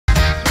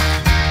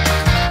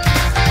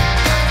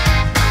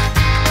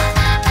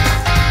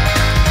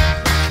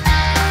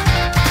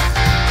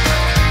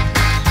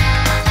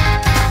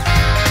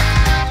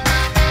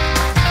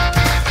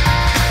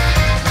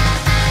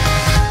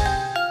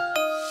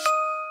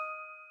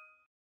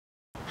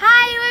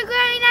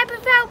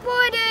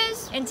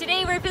and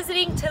today we're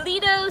visiting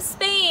Toledo,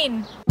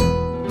 Spain.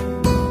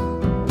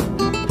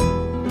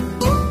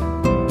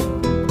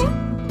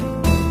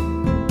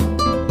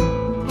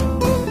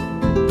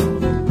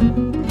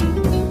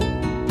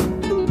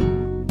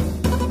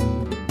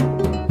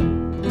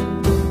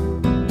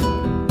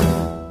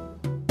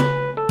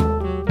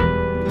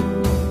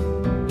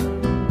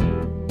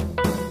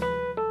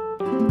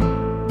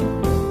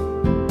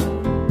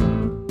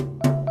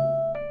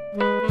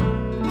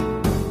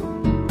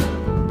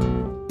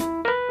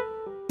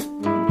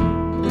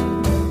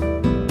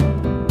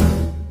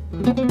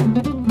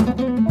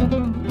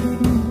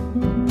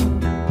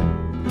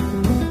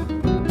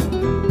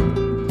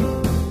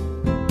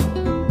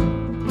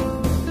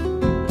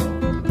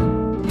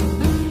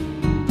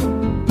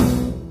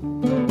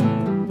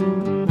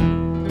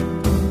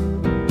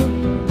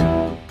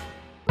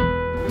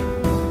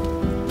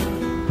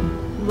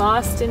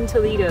 Lost in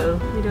Toledo.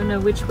 We don't know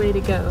which way to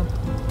go.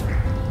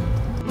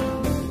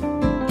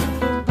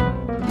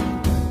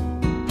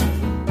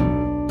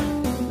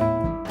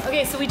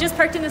 Okay, so we just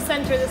parked in the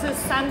center. This is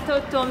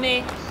Santo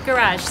Tome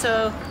garage.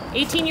 So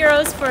 18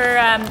 euros for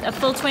a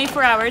full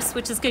 24 hours,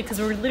 which is good because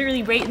we're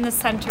literally right in the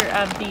center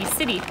of the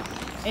city.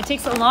 It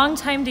takes a long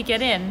time to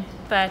get in,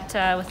 but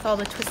with all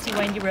the twisty,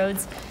 windy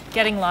roads,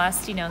 getting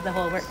lost, you know, the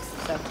whole works.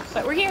 So,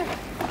 but we're here.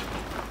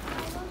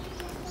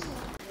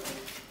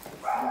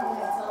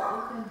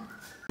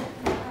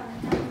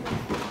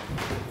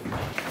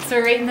 So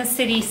we're right in the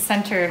city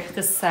center,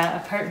 this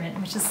apartment,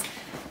 which is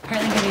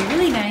apparently going to be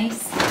really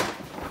nice.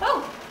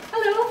 Oh,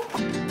 hello.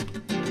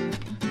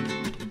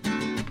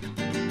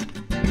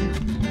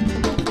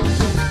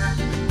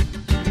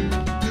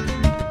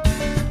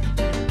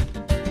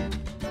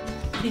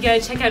 You gotta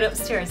check out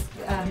upstairs.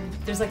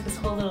 There's like this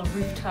whole little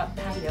rooftop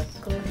patio.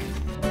 Go look.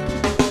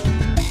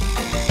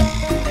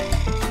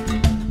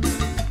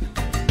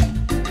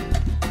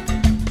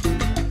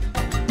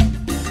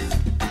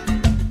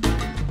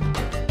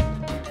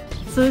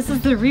 So this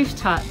is the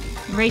rooftop.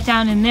 Right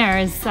down in there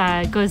is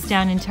goes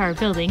down into our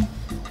building.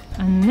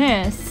 And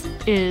this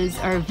is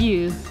our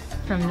view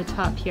from the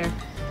top here.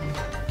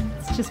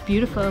 It's just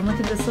beautiful. And look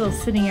at this little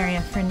sitting area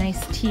for a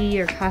nice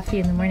tea or coffee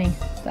in the morning.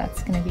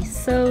 That's gonna be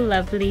so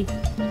lovely.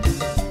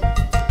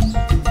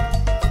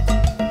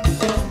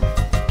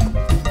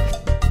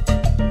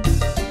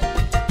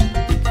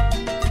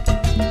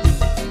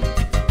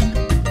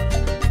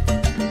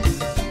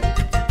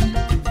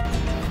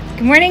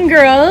 Good morning,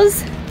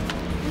 girls.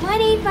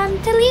 Morning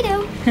from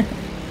Toledo.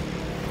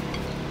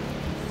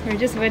 We're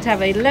just about to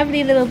have a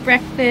lovely little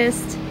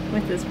breakfast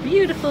with this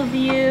beautiful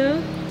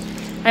view.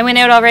 I went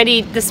out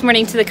already this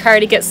morning to the car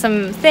to get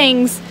some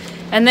things,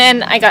 and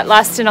then I got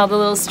lost in all the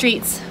little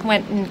streets.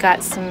 Went and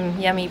got some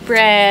yummy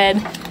bread,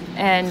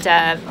 and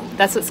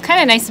that's what's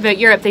kind of nice about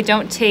Europe. They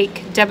don't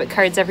take debit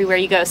cards everywhere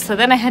you go. So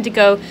then I had to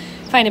go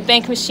find a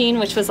bank machine,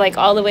 which was like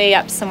all the way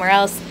up somewhere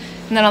else.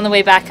 And then on the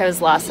way back I was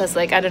lost. I was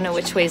like, I don't know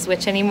which way is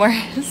which anymore.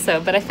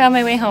 But I found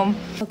my way home.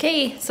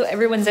 Okay, so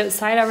everyone's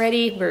outside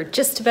already. We're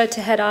just about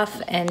to head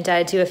off and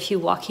do a few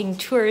walking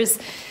tours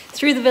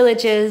through the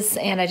villages.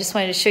 And I just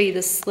wanted to show you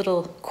this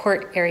little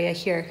court area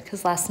here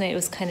because last night it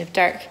was kind of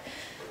dark.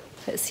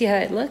 But see how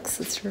it looks?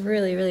 It's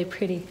really, really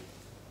pretty.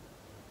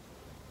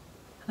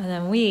 And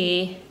then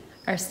we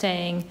are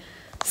staying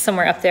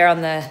somewhere up there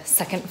on the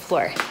second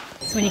floor.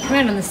 So when you come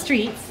out on the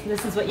streets,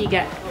 this is what you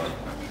get.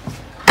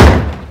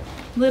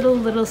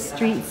 Little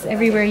streets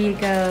everywhere you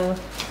go.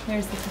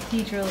 There's the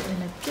cathedral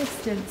in a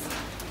distance.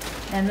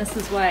 And this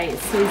is why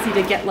it's so easy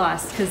to get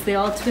lost, because they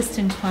all twist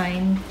and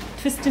twine,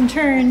 twist and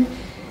turn,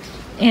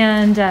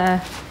 and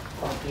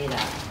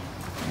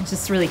it's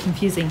just really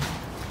confusing.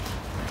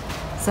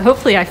 So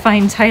hopefully I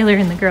find Tyler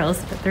and the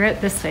girls, but they're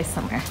out this way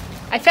somewhere.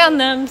 I found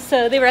them,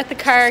 so they were at the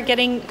car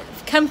getting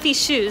comfy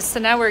shoes, so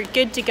now we're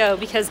good to go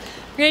because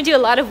we're gonna do a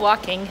lot of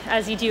walking,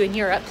 as you do in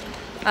Europe.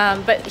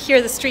 But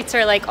here the streets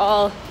are like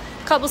all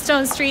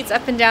cobblestone streets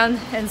up and down,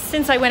 and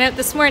since I went out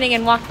this morning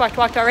and walked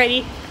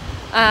already,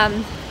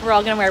 we're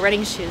all gonna wear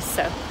running shoes.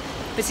 So,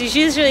 but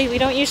usually we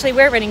don't usually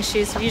wear running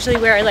shoes. We usually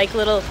wear like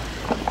little,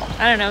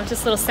 I don't know,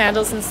 just little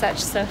sandals and such.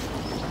 So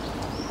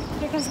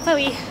here comes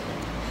Chloe.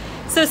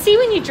 So see,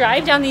 when you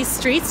drive down these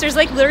streets, there's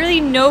like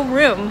literally no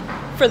room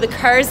for the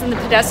cars and the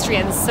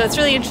pedestrians. So it's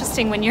really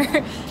interesting when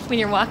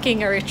you're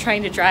walking or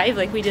trying to drive,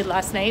 like we did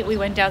last night. We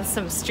went down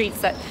some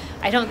streets that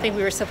I don't think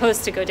we were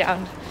supposed to go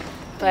down,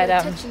 but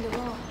touching the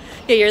wall.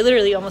 Yeah, you're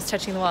literally almost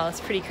touching the wall.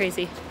 It's pretty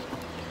crazy.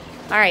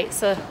 All right,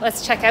 so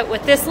let's check out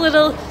what this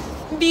little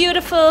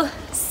beautiful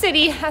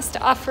city has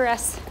to offer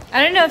us.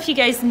 I don't know if you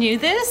guys knew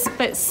this,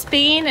 but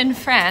Spain and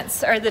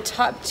France are the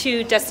top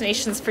 2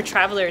 destinations for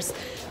travelers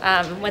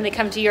when they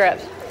come to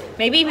Europe.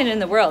 Maybe even in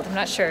the world, I'm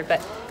not sure,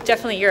 but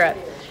definitely Europe.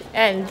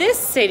 And this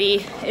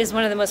city is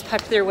one of the most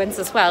popular ones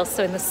as well.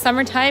 So in the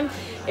summertime,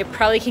 it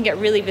probably can get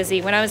really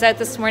busy. When I was out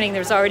this morning,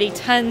 there's already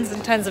tons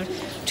and tons of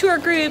tour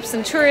groups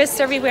and tourists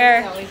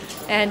everywhere.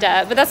 And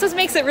but that's what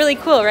makes it really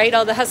cool, right?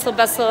 All the hustle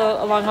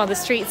bustle along all the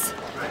streets.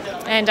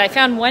 And I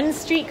found one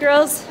street,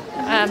 girls,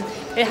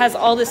 It has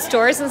all the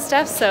stores and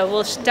stuff, so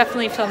we'll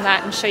definitely film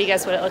that and show you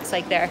guys what it looks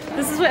like there.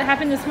 This is what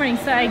happened this morning.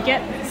 So I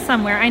get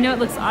somewhere, I know it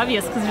looks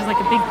obvious because there's like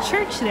a big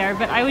church there,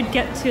 but I would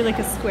get to like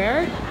a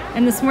square.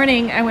 And this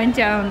morning I went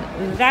down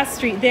that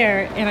street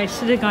there, and I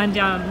should have gone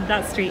down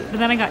that street, but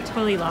then I got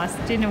totally lost.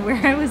 Didn't know where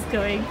I was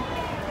going,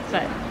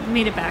 but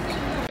made it back.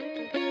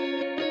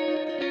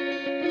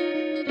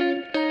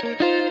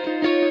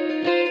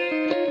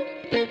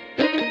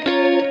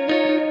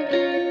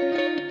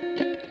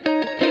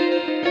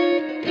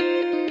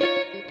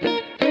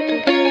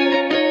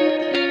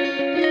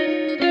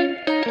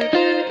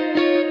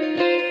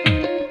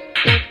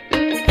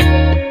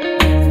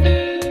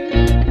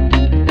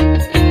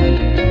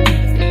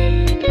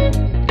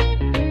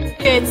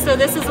 So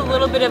this is a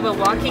little bit of a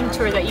walking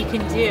tour that you can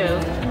do.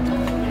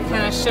 It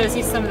kind of shows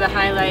you some of the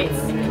highlights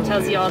and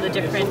tells you all the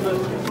different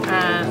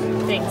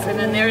things. And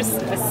then there's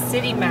a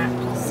city map,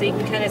 so you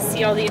can kind of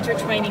see all the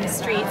intertwining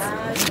streets.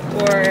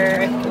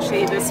 Or I can show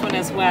you this one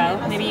as well.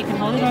 Maybe you can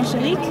hold it,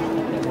 Angelique.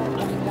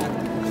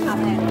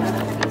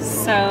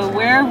 So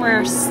where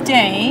we're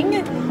staying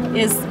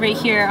is right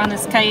here on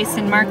this calle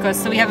San Marcos.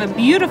 So we have a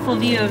beautiful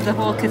view of the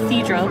whole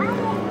cathedral.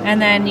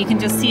 And then you can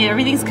just see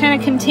everything's kind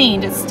of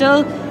contained. It's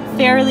still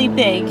fairly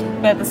big,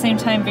 but at the same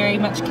time very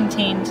much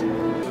contained.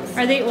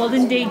 Are they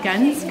olden day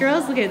guns,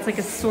 girls? Look at it, it's like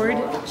a sword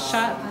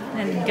shop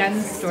and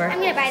gun store. I'm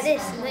gonna buy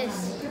this.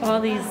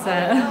 All these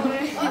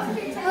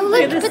Oh look,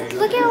 look at this.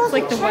 look at all It's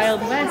like the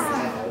Wild West.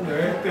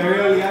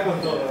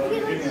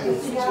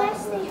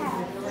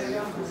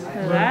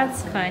 Oh,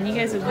 that's fun. You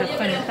guys would have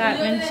fun with that,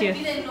 wouldn't you?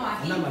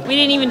 We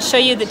didn't even show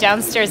you the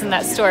downstairs in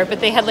that store, but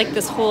they had like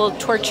this whole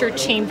torture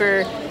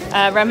chamber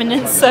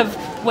remnants of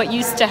what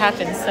used to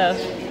happen. So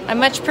I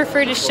much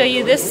prefer to show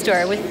you this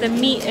store with the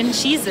meat and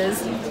cheeses.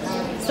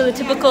 So the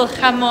typical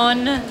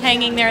jamon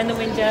hanging there in the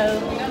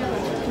window,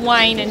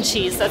 wine and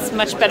cheese. That's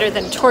much better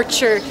than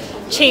torture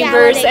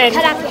chambers and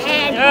cut off your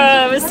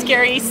head.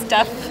 Scary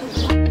stuff.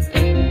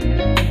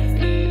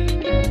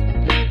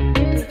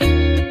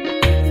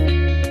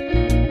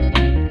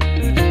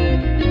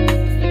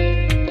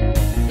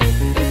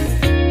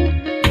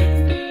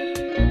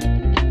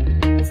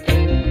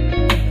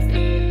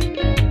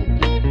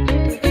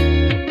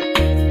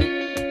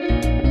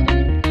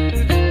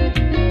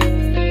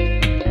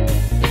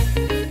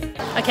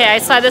 Okay, I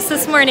saw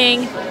this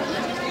morning.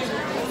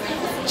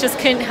 Just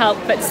couldn't help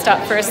but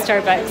stop for a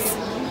Starbucks.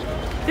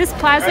 This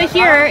plaza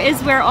here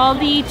is where all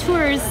the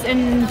tours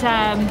and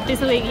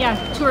basically, yeah,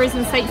 tours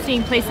and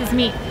sightseeing places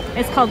meet.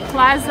 It's called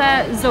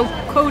Plaza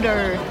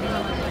Zocodover.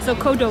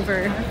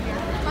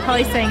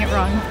 Probably saying it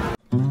wrong.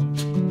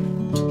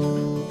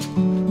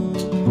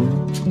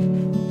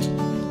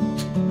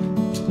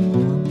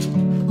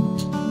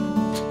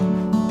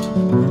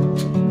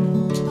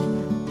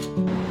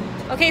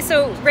 Okay,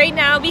 so right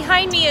now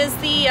behind me is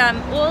the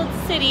old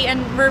city, and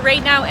we're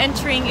right now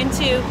entering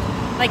into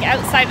like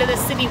outside of the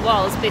city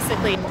walls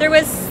basically. There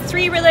was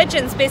 3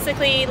 religions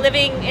basically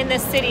living in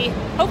this city,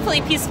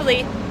 hopefully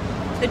peacefully.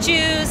 The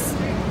Jews,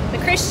 the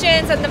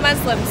Christians, and the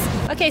Muslims.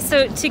 Okay,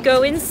 so to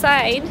go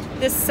inside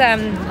this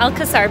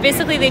alcázar,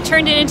 basically they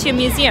turned it into a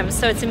museum.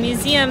 So it's a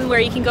museum where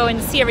you can go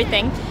and see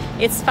everything.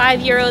 It's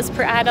 €5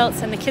 per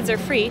adults and the kids are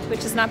free,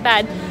 which is not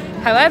bad.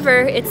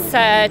 However, it's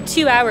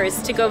 2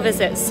 hours to go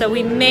visit, so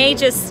we may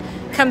just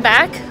come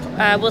back.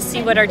 We'll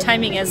see what our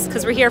timing is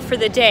because we're here for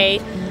the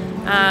day.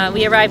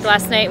 We arrived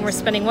last night and we're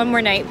spending one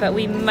more night, but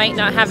we might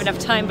not have enough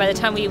time by the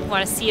time we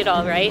want to see it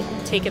all, right?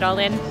 Take it all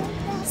in.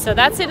 So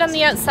that's it on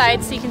the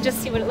outside, so you can just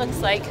see what it looks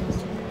like.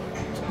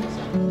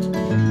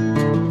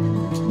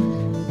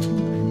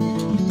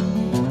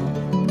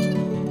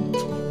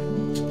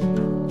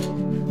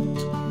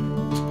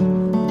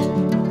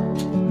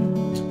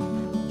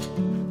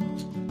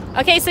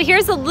 Okay, so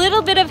here's a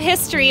little bit of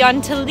history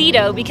on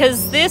Toledo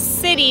because this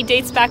city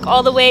dates back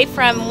all the way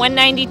from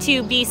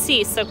 192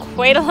 BC, so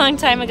quite a long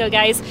time ago,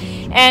 guys.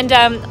 And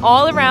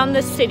all around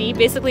the city,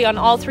 basically on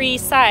all 3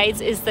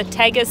 sides, is the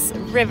Tagus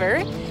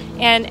River.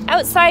 And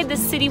outside the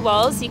city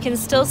walls, you can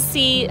still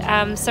see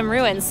some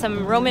ruins,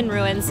 some Roman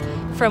ruins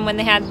from when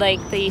they had like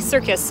the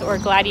circus or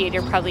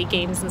gladiator probably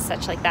games and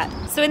such like that.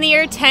 So in the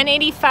year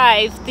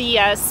 1085,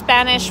 the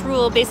Spanish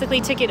rule basically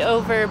took it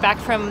over back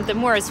from the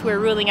Moors who were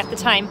ruling at the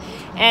time.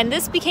 And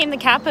this became the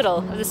capital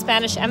of the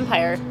Spanish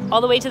Empire all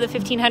the way to the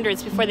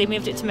 1500s before they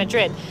moved it to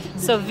Madrid.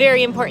 So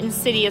very important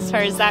city as far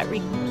as that,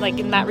 like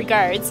in that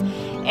regards.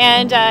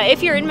 And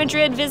if you're in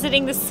Madrid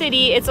visiting the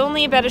city, it's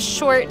only about a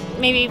short,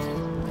 maybe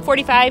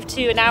 45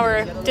 to an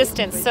hour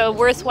distance, so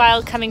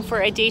worthwhile coming for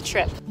a day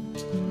trip.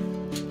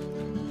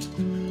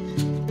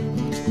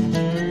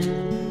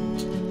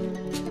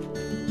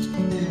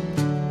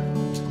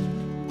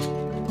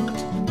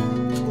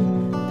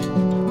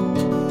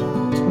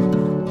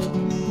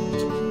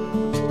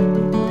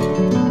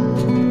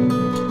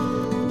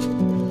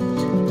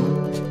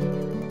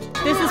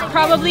 This is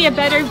probably a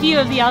better view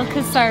of the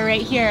Alcázar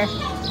right here.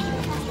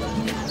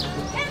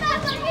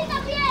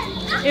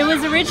 It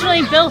was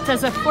originally built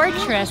as a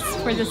fortress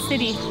for the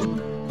city.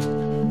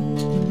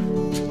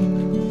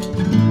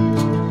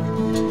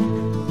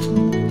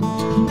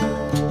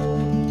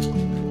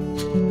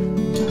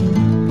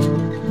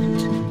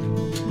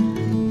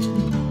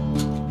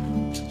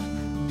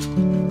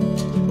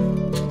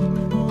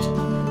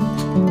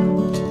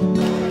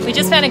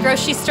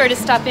 grocery store to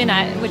stop in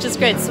at, which is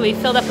good. So we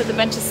filled up with a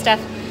bunch of stuff.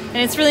 And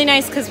it's really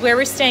nice because where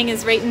we're staying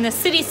is right in the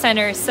city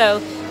center.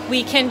 So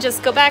we can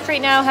just go back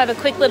right now, have a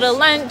quick little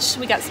lunch.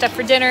 We got stuff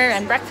for dinner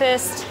and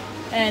breakfast.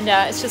 And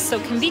it's just so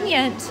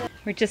convenient.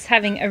 We're just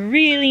having a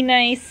really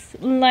nice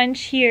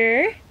lunch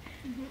here.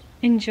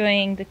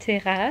 Enjoying the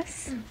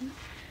terrace.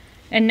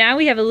 And now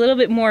we have a little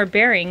bit more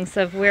bearings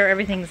of where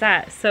everything's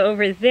at. So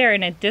over there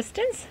in a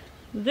distance,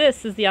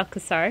 this is the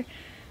alcázar.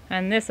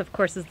 And this, of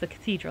course, is the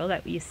cathedral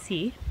that you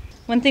see.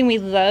 One thing we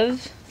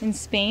love in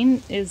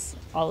Spain is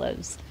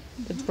olives.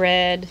 The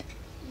bread,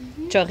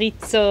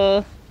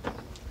 chorizo,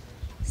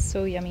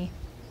 so yummy.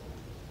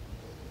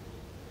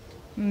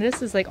 And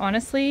this is like,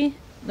 honestly,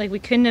 like we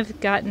couldn't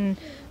have gotten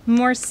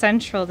more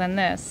central than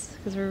this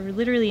because we're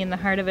literally in the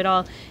heart of it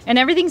all. And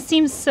everything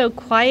seems so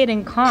quiet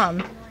and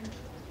calm.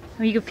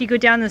 I mean, if you go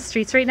down the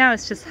streets right now,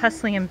 it's just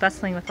hustling and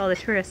bustling with all the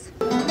tourists.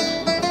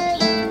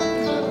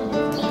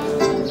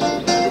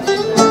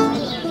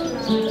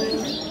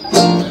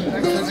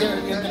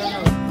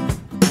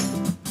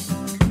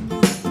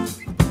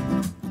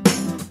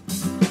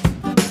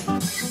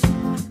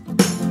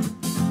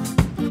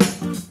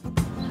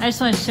 I just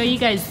want to show you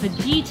guys the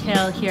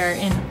detail here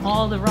in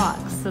all the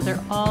rocks. So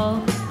they're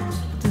all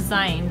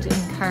designed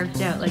and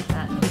carved out like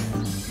that.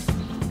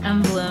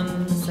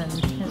 Emblems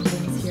and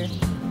emblems here.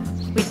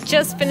 We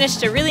just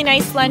finished a really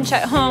nice lunch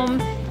at home.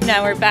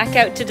 Now we're back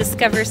out to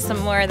discover some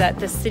more that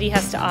the city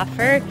has to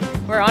offer.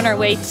 We're on our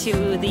way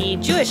to the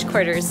Jewish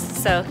quarters.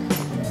 So,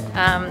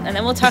 and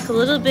then we'll talk a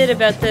little bit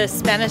about the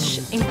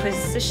Spanish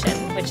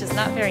Inquisition, which is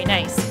not very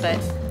nice, but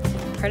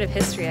part of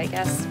history, I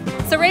guess.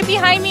 So right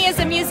behind me is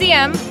a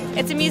museum.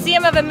 It's a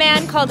museum of a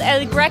man called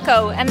El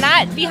Greco, and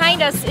that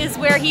behind us is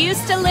where he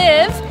used to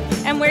live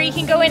and where you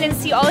can go in and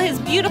see all his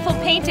beautiful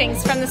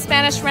paintings from the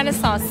Spanish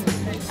Renaissance.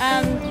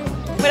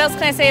 What else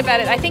can I say about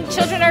it? I think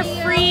children are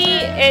free.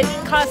 It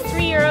costs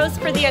 €3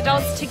 for the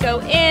adults to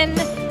go in,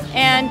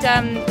 and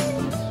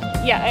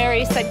yeah, I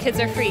already said kids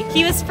are free.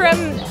 He was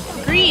from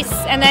Greece,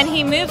 and then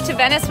he moved to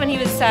Venice when he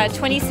was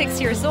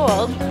 26 years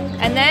old,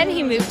 and then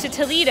he moved to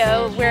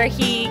Toledo where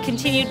he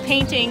continued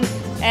painting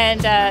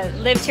and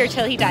lived here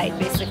till he died,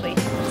 basically.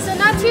 So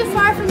not too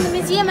far from the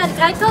museum at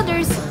Greco,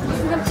 you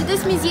can come to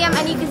this museum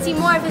and you can see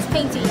more of his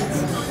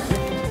paintings.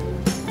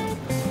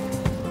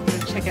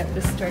 Check out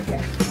this store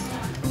here.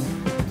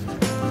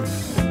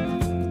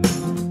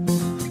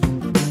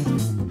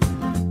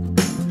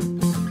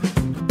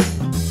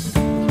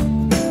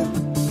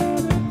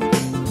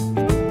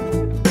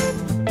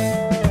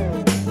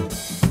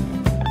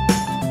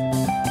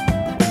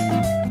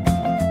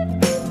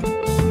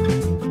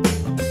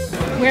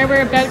 Where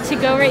we're about to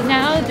go right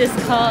now, this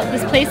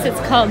place is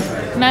called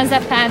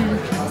Mazapan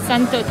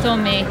Santo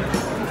Tome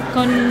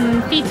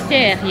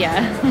Confiteria.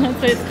 That's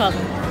what it's called,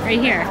 right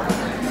here.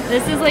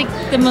 This is like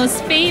the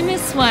most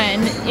famous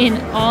one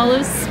in all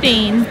of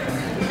Spain,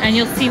 and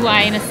you'll see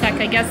why in a sec.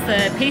 I guess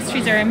the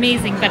pastries are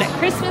amazing, but at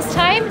Christmas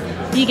time,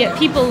 you get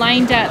people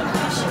lined up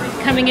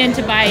coming in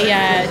to buy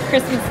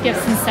Christmas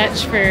gifts and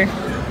such for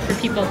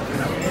people.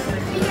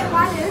 You get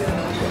water,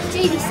 it's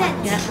 80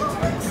 cents. Yeah.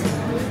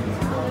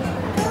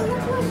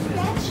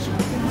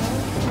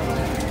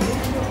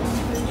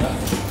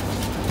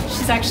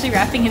 She's actually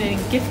wrapping it in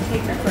gift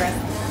paper for us.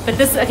 But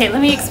this, okay,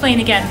 let me explain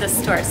again this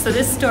store. So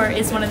this store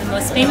is one of the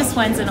most famous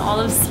ones in all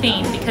of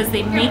Spain because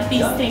they make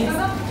these things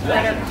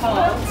that are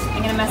called,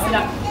 I'm gonna mess it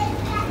up,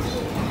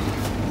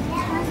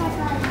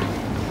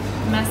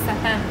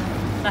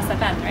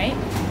 Mazapan, right?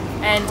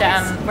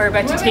 And we're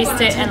about to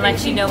taste it and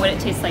let you know what it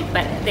tastes like.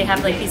 But they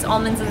have like these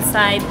almonds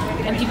inside,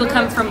 and people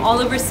come from all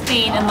over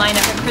Spain and line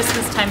up at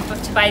Christmas time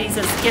to buy these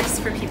as gifts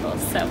for people.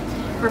 So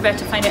we're about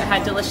to find out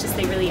how delicious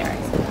they really are.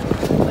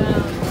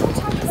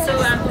 So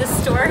this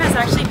store has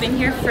actually been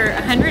here for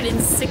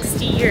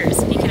 160 years,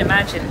 if you can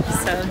imagine.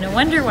 So no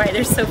wonder why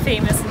they're so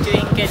famous and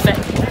doing good, but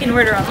you can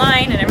order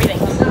online and everything.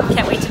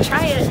 Can't wait to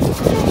try it.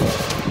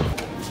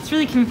 It's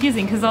really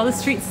confusing because all the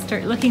streets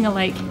start looking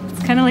alike.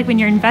 It's kind of like when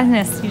you're in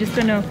Venice, you just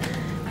don't know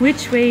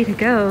which way to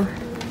go,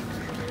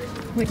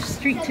 which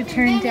street to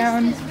turn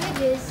down.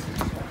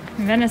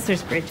 In Venice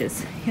there's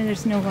bridges. Here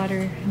there's no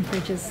water and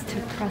bridges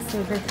to cross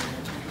over.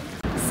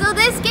 So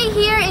this gate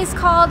here is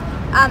called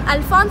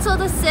Alfonso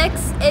VI.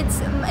 It's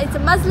a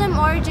Muslim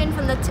origin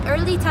from the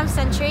early 10th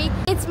century.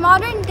 Its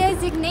modern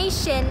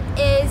designation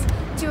is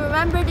to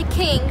remember the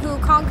king who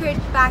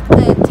conquered back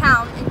the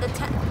town in the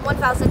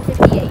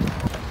 1058.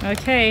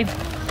 Okay,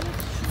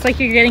 it's like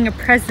you're getting a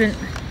present.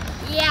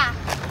 Yeah,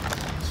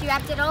 she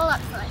wrapped it all up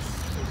for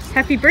us.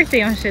 Happy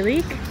birthday,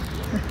 Angelique.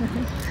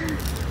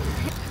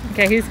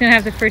 Okay, who's gonna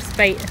have the first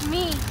bite?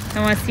 Me.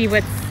 I want to see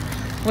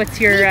what's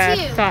your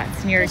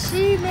thoughts and your.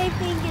 She may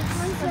think it's.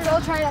 Let's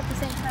all try it at the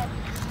same time.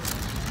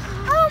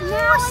 Oh,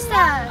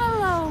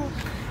 marshmallow!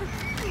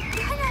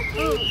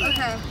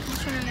 Okay,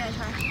 which one are we gonna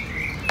try?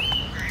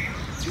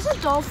 Is this a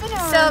dolphin or?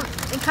 So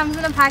it comes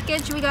in a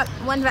package. We got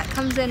one that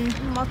comes in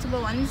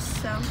multiple ones.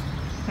 So.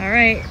 All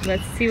right,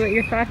 let's see what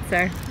your thoughts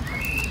are.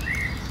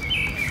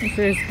 Is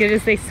it as good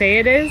as they say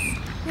it is?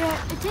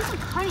 Yeah, it tastes like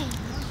honey.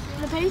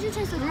 The pastry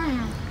tastes like honey.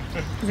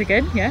 Is it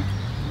good? Yeah.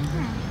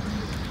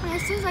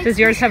 Like Does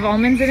yours have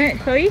almonds in it,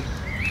 Chloe?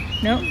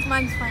 No?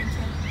 Mine's fine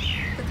too,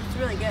 but it's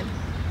really good.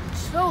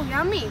 So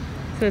yummy.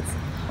 So it's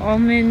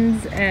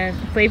almonds and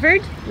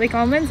flavored, like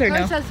almonds, or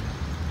no? It says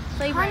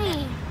flavor.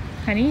 Honey.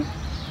 Honey?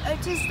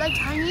 It's just like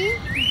honey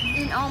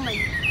and almond.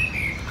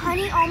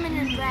 Honey, almond,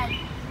 and bread.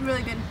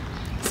 Really good.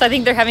 So I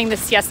think they're having the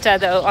siesta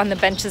though on the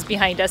benches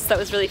behind us. That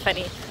was really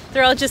funny.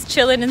 They're all just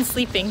chilling and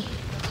sleeping.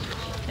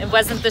 It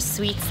wasn't the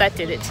sweets that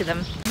did it to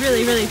them.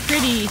 Really, really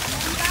pretty.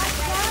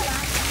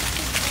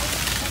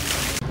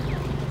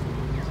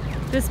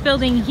 This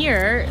building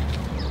here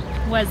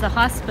was a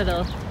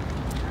hospital.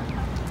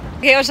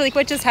 Okay, Angelique,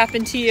 what just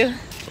happened to you?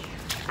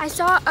 I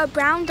saw a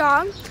brown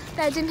dog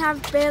that didn't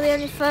have barely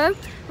any fur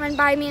run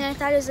by me, and I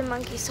thought it was a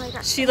monkey, so I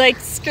got She like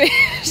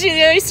she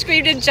really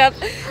screamed and jumped.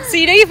 So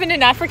you know you've been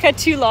in Africa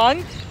too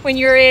long when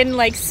you're in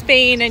like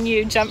Spain and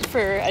you jump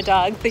for a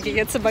dog thinking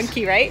it's a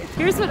monkey, right?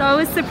 Here's what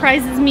always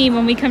surprises me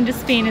when we come to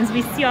Spain is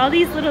we see all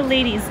these little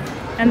ladies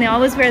and they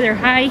always wear their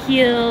high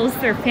heels,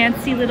 their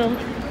fancy little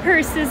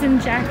purses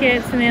and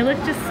jackets, and they look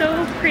just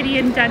so pretty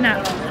and done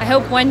up. I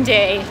hope one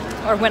day,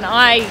 or when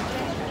I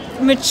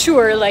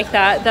mature like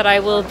that, that I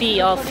will be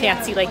all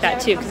fancy like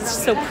that too, because it's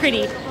so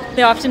pretty.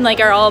 They often like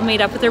are all made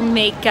up with their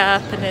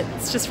makeup, and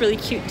it's just really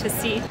cute to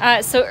see.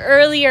 So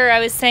earlier I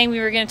was saying we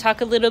were going to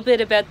talk a little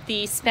bit about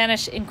the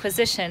Spanish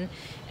Inquisition,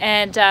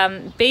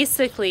 and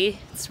basically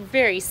it's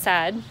very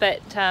sad,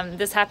 but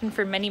this happened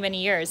for many,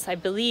 many years. I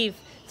believe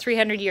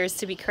 300 years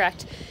to be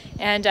correct.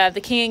 And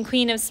the King and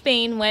Queen of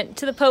Spain went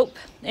to the Pope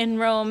in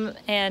Rome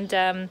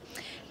and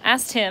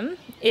asked him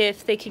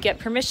if they could get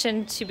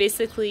permission to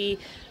basically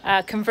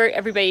convert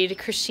everybody to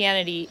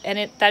Christianity,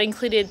 and that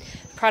included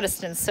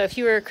Protestants. So if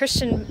you were a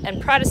Christian and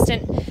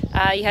Protestant,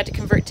 you had to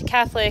convert to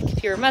Catholic.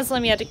 If you were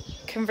Muslim, you had to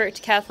convert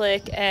to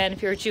Catholic, and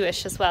if you were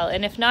Jewish as well.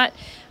 And if not,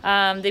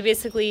 they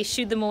basically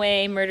shooed them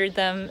away, murdered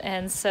them,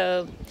 and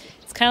so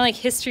it's kind of like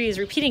history is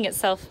repeating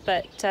itself,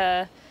 but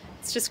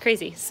it's just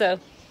crazy. So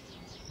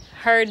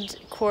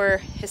hardcore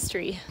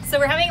history. So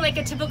we're having like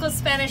a typical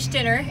Spanish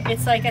dinner.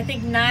 It's like I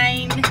think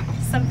 9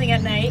 something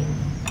at night,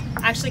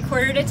 actually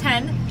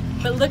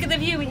 9:45, but look at the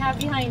view we have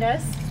behind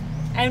us.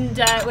 And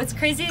what's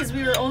crazy is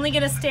we were only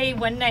gonna stay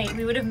one night.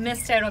 We would have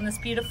missed out on this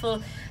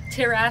beautiful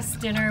terrace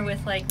dinner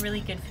with like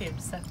really good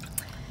food. So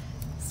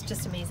it's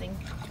just amazing.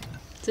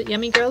 Is it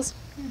yummy, girls?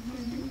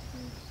 Mm-hmm.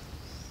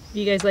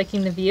 You guys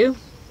liking the view?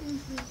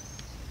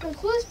 Mm-hmm. The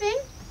coolest thing,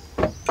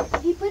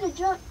 you put a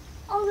jar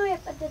all the way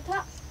up at the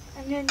top,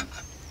 and then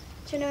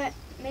turn it,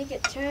 make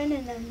it turn,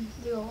 and then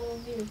do a whole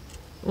view.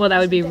 Well, that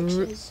would be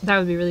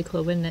really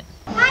cool, wouldn't it?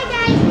 Hi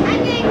guys, I'm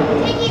going to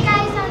take you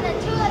guys on the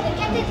tour of the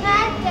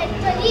cathedral de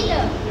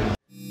Toledo.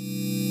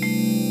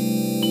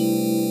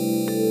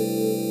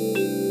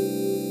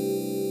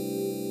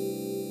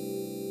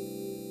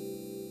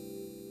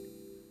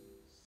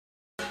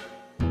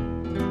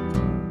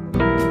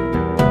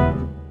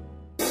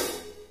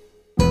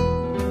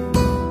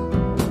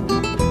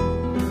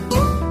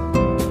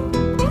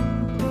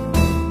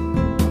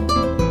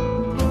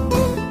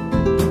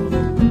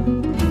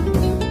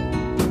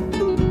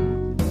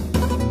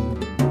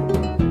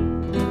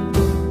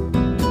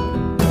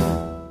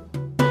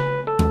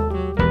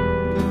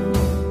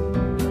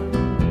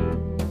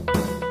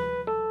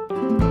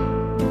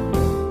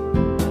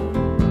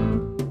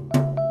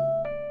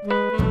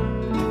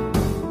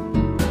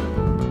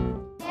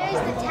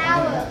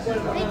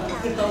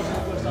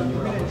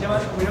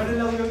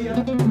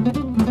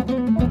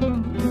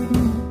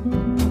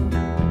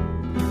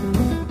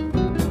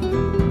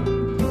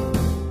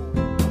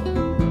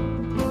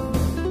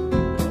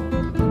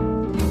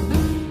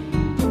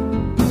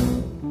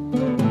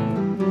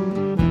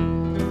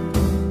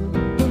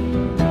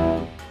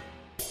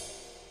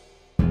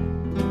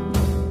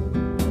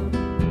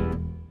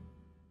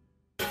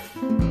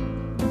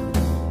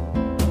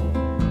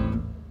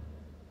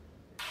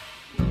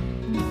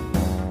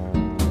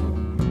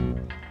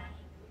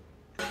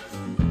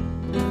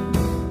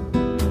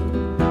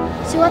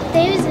 So up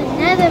there is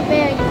another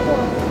very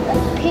cool,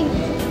 a pink.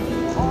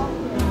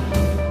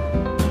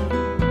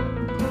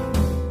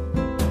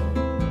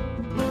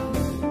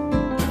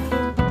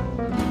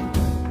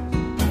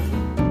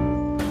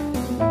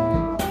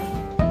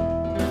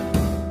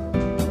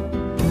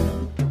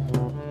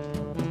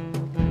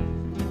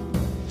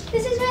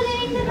 This is where they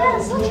ring the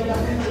bells. Look, oh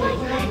my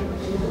God.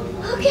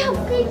 Look how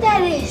big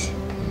that is.